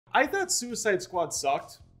I thought Suicide Squad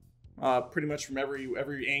sucked, pretty much from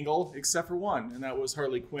every angle except for one, and that was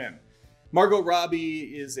Harley Quinn. Margot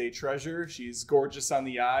Robbie is a treasure. She's gorgeous on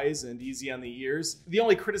the eyes and easy on the ears. The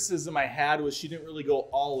only criticism I had was she didn't really go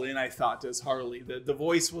all in, I thought, as Harley. The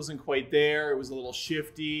voice wasn't quite there. It was a little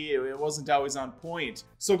shifty. It wasn't always on point.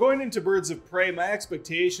 So going into Birds of Prey, my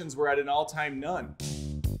expectations were at an all-time none.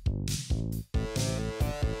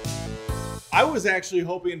 I was actually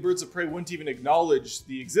hoping Birds of Prey wouldn't even acknowledge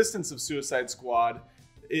the existence of Suicide Squad.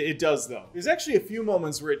 It does, though. There's actually a few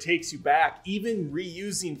moments where it takes you back, even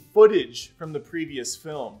reusing footage from the previous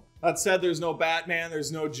film. That said, there's no Batman,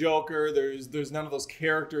 there's no Joker, there's none of those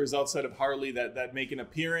characters outside of Harley that make an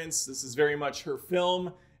appearance. This is very much her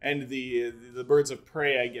film and the Birds of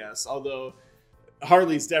Prey, I guess. Although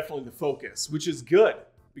Harley's definitely the focus, which is good,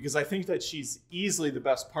 because I think that she's easily the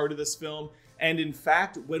best part of this film. And in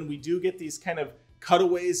fact, when we do get these kind of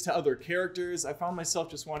cutaways to other characters, I found myself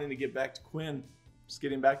just wanting to get back to Quinn. Just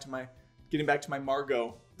getting back to my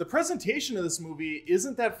Margot. The presentation of this movie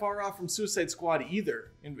isn't that far off from Suicide Squad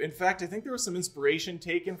either. In fact, I think there was some inspiration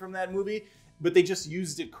taken from that movie, but they just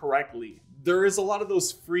used it correctly. There is a lot of those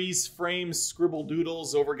freeze frame scribble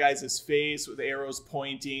doodles over guys' face with arrows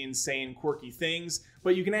pointing, saying quirky things,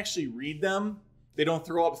 but you can actually read them. They don't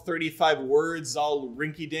throw up 35 words all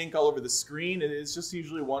rinky-dink all over the screen. It's just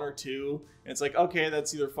usually one or two. And it's like, okay,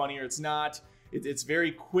 that's either funny or it's not. It's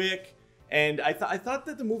very quick. And I thought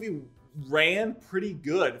that the movie ran pretty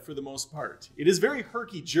good for the most part. It is very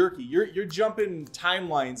herky-jerky. You're jumping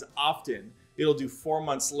timelines often. It'll do 4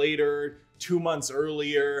 months later, 2 months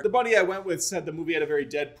earlier. The buddy I went with said the movie had a very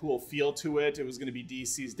Deadpool feel to it. It was going to be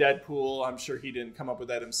DC's Deadpool. I'm sure he didn't come up with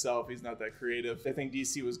that himself. He's not that creative. I think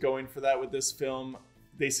DC was going for that with this film.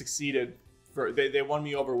 They succeeded. They won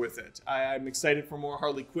me over with it. I'm excited for more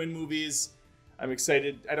Harley Quinn movies. I'm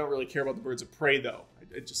excited. I don't really care about the Birds of Prey, though.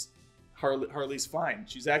 Harley's fine.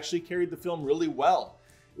 She's actually carried the film really well.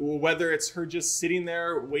 Whether it's her just sitting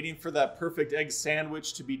there waiting for that perfect egg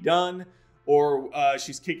sandwich to be done, or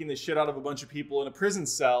she's kicking the shit out of a bunch of people in a prison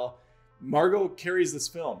cell, Margot carries this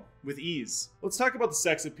film with ease. Let's talk about the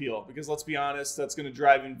sex appeal, because let's be honest, that's going to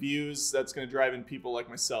drive in views. That's going to drive in people like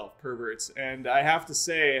myself, perverts. And I have to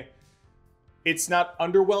say, it's not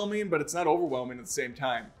underwhelming, but it's not overwhelming at the same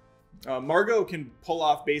time. Margot can pull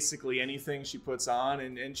off basically anything she puts on,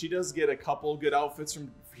 and she does get a couple good outfits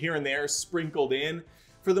from here and there sprinkled in.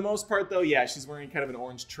 For the most part, though, yeah, she's wearing kind of an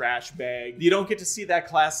orange trash bag. You don't get to see that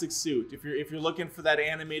classic suit. If you're looking for that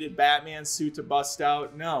animated Batman suit to bust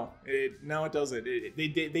out, no, it doesn't. They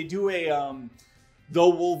do a the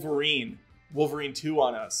Wolverine 2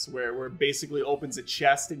 on us, where it basically opens a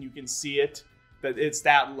chest and you can see it. That it's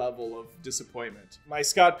that level of disappointment. My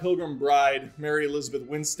Scott Pilgrim bride, Mary Elizabeth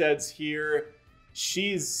Winstead's here.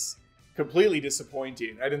 She's completely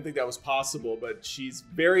disappointing. I didn't think that was possible, but she's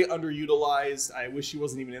very underutilized. I wish she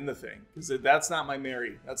wasn't even in the thing, because that's not my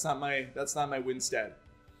Mary. That's not my Winstead.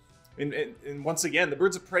 And once again, the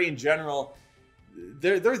Birds of Prey in general,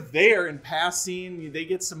 they're there in passing. They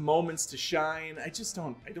get some moments to shine. I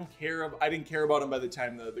don't care. I didn't care about them by the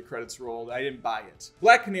time the credits rolled. I didn't buy it.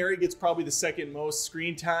 Black Canary gets probably the second most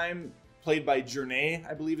screen time, played by Renee,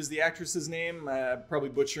 I believe is the actress's name. Probably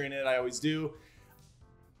butchering it. I always do.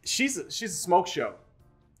 She's a smoke show.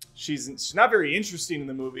 She's not very interesting in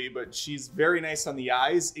the movie, but she's very nice on the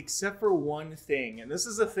eyes, except for one thing. And this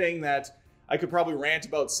is a thing that I could probably rant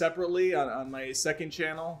about separately on my second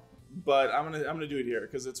channel. But I'm gonna do it here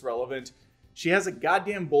because it's relevant. She has a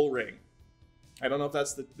goddamn bull ring. I don't know if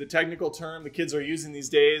that's the technical term the kids are using these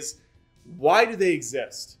days. Why do they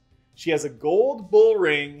exist? She has a gold bull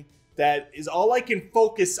ring that is all I can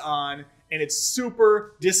focus on, and it's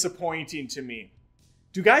super disappointing to me.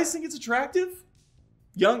 Do guys think it's attractive?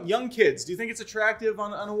 Young kids, do you think it's attractive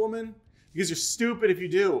on a woman? Because you're stupid if you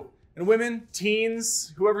do. And women,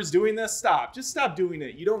 teens, whoever's doing this, stop. Just stop doing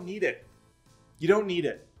it. You don't need it. You don't need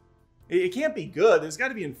it. It can't be good. There's got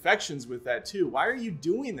to be infections with that too. Why are you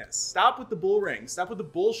doing this? Stop with the bull ring. Stop with the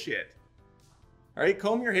bullshit. All right,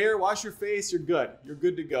 comb your hair, wash your face. You're good. You're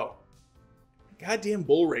good to go. Goddamn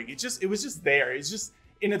bull ring. It was just there. It's just,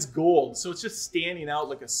 and it's gold, so it's just standing out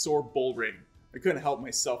like a sore bull ring. I couldn't help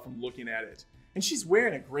myself from looking at it. And she's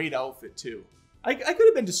wearing a great outfit too. I could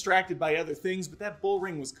have been distracted by other things, but that bull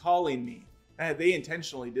ring was calling me. They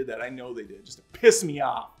intentionally did that. I know they did, just to piss me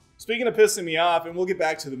off. Speaking of pissing me off, and we'll get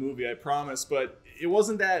back to the movie, I promise, but it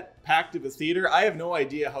wasn't that packed of a theater. I have no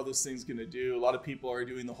idea how this thing's gonna do. A lot of people are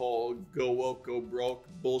doing the whole go woke, go broke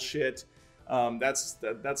bullshit.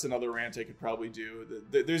 That's another rant I could probably do.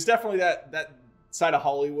 There's definitely that side of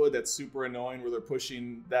Hollywood that's super annoying, where they're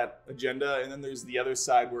pushing that agenda, and then there's the other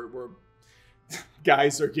side where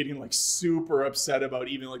guys are getting like super upset about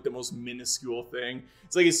even like the most minuscule thing.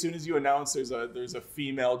 It's like as soon as you announce there's a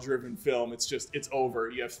female driven film, it's over.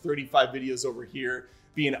 You have 35 videos over here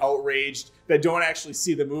being outraged that don't actually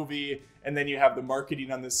see the movie, and then you have the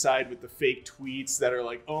marketing on this side with the fake tweets that are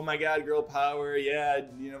like, oh my god, girl power, yeah,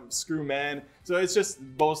 you know, screw men. So it's just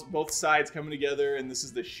both sides coming together, and this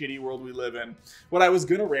is the shitty world we live in. What I was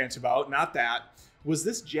gonna rant about, not that, was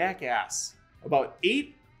this jackass about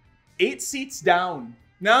eight seats down.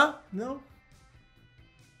 No.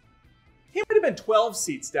 He might have been 12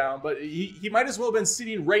 seats down, but he might as well have been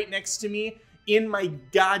sitting right next to me in my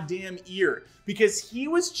goddamn ear, because he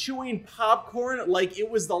was chewing popcorn like it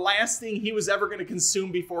was the last thing he was ever going to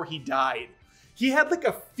consume before he died. He had like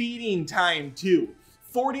a feeding time too.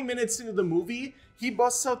 40 minutes into the movie, he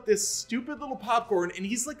busts out this stupid little popcorn and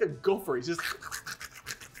he's like a gopher. He's just...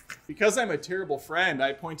 Because I'm a terrible friend,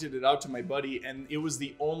 I pointed it out to my buddy, and it was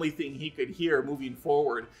the only thing he could hear moving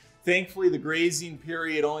forward. Thankfully, the grazing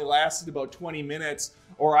period only lasted about 20 minutes,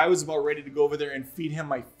 or I was about ready to go over there and feed him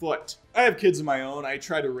my foot. I have kids of my own. I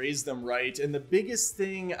try to raise them right, and the biggest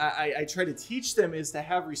thing I try to teach them is to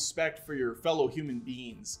have respect for your fellow human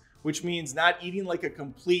beings, which means not eating like a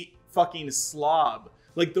complete fucking slob,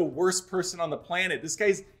 like the worst person on the planet. This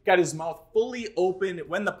guy's got his mouth fully open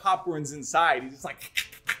when the popcorn's inside. He's just like...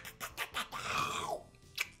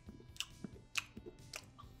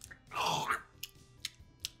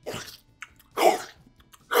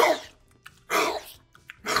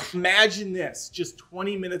 Imagine this, just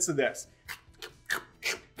 20 minutes of this.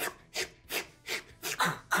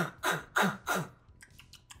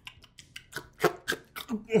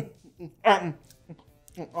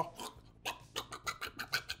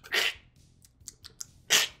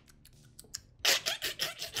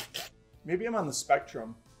 Maybe I'm on the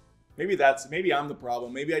spectrum. Maybe I'm the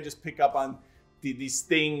problem. Maybe I just pick up on these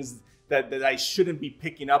things that I shouldn't be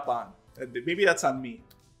picking up on. Maybe that's on me.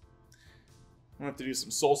 I'm gonna have to do some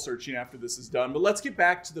soul searching after this is done, but let's get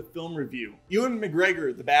back to the film review. Ewan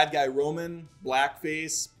McGregor, the bad guy Roman,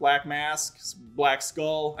 blackface, black mask, black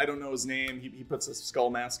skull. I don't know his name. He puts a skull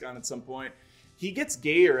mask on at some point. He gets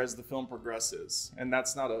gayer as the film progresses, and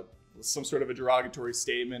that's not some sort of a derogatory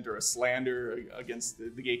statement or a slander against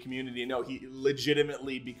the gay community. No, he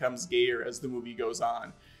legitimately becomes gayer as the movie goes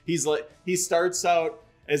on. He starts out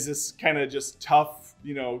as this kind of just tough,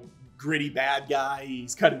 you know, gritty bad guy.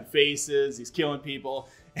 He's cutting faces, he's killing people,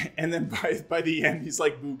 and then by the end he's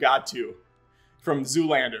like Bugatu from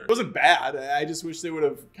Zoolander. It wasn't bad. I just wish they would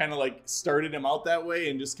have kind of like started him out that way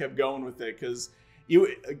and just kept going with it, because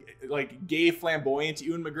like gay flamboyant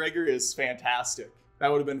Ewan McGregor is fantastic.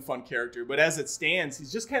 That would have been a fun character, but as it stands,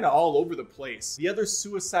 he's just kind of all over the place. The other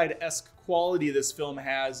Suicide-esque quality this film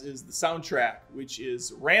has is the soundtrack, which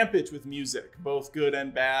is rampant with music, both good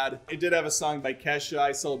and bad. It did have a song by Kesha.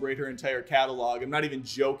 I celebrate her entire catalog. I'm not even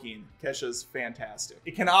joking. Kesha's fantastic.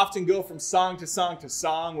 It can often go from song to song to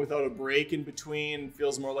song without a break in between.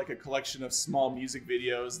 Feels more like a collection of small music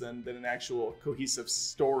videos than an actual cohesive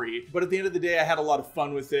story. But at the end of the day, I had a lot of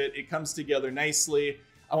fun with it. It comes together nicely.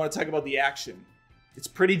 I want to talk about the action. It's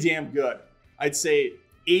pretty damn good. I'd say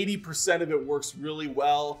 80% of it works really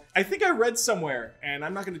well. I think I read somewhere, and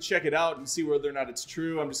I'm not going to check it out and see whether or not it's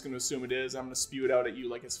true. I'm just going to assume it is. I'm going to spew it out at you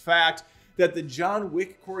like it's fact, that the John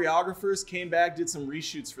Wick choreographers came back, did some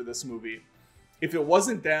reshoots for this movie. If it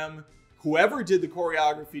wasn't them, whoever did the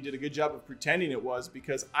choreography did a good job of pretending it was,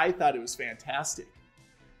 because I thought it was fantastic.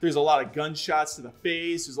 There's a lot of gunshots to the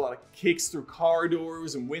face. There's a lot of kicks through car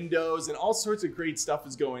doors and windows, and all sorts of great stuff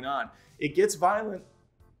is going on. It gets violent.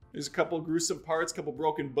 There's a couple of gruesome parts, a couple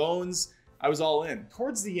broken bones. I was all in.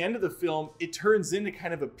 Towards the end of the film, it turns into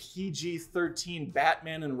kind of a PG-13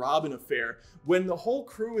 Batman and Robin affair. When the whole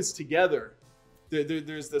crew is together,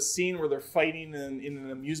 there's the scene where they're fighting in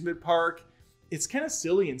an amusement park. It's kind of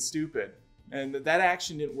silly and stupid. And that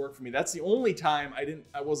action didn't work for me. That's the only time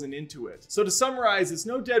I wasn't into it. So to summarize, it's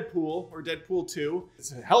no Deadpool or Deadpool 2.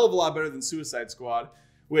 It's a hell of a lot better than Suicide Squad,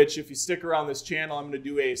 which, if you stick around this channel, I'm going to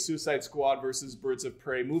do a Suicide Squad versus Birds of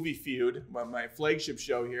Prey movie feud, my flagship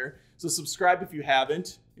show here. So subscribe if you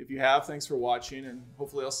haven't. If you have, thanks for watching, and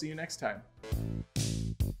hopefully I'll see you next time.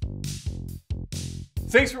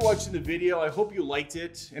 Thanks for watching the video. I hope you liked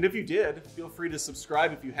it. And if you did, feel free to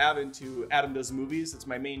subscribe if you haven't to Adam Does Movies. It's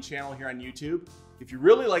my main channel here on YouTube. If you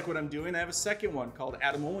really like what I'm doing, I have a second one called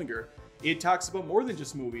Adam Olinger. It talks about more than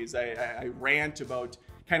just movies. I rant about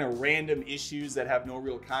kind of random issues that have no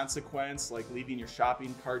real consequence, like leaving your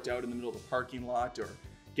shopping cart out in the middle of the parking lot, or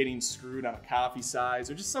getting screwed on a coffee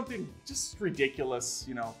size, or just something just ridiculous,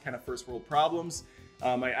 you know, kind of first world problems.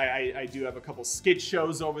 I do have a couple skit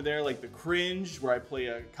shows over there, like The Cringe, where I play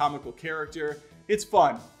a comical character. It's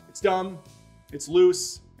fun, it's dumb, it's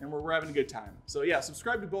loose, and we're having a good time. So yeah,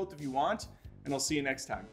 subscribe to both if you want, and I'll see you next time.